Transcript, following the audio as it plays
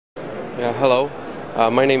Yeah, hello.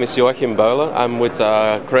 My name is Joachim Buyle. I'm with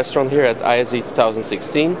Crestron here at ISE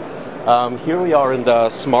 2016. Here we are in the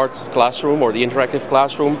smart classroom, or the interactive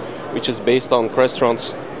classroom, which is based on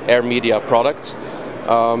Crestron's AirMedia product.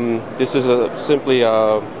 This is simply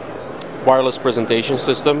a wireless presentation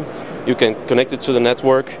system. You can connect it to the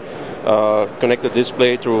network, connect the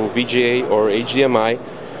display through VGA or HDMI,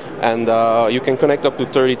 and you can connect up to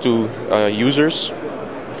 32 users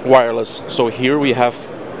wireless. So here we have,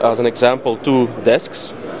 as an example, 2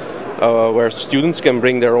 desks where students can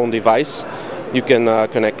bring their own device. You can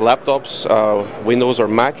connect laptops, Windows or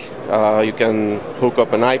Mac. You can hook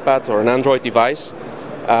up an iPad or an Android device.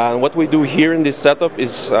 And what we do here in this setup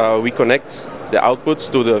is we connect the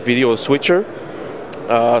outputs to the video switcher,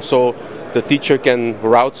 so the teacher can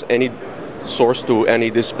route any source to any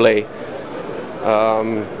display.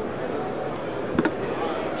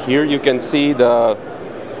 Here you can see the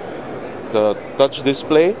touch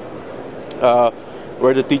display,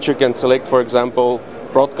 where the teacher can select, for example,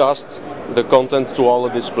 broadcast the content to all the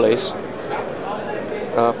displays.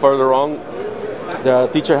 Further on, the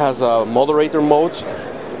teacher has a moderator mode,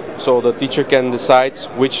 so the teacher can decide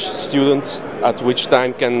which student at which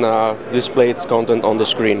time can display its content on the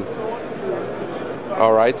screen.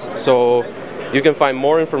 Alright, so you can find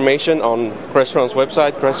more information on Crestron's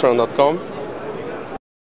website, crestron.com.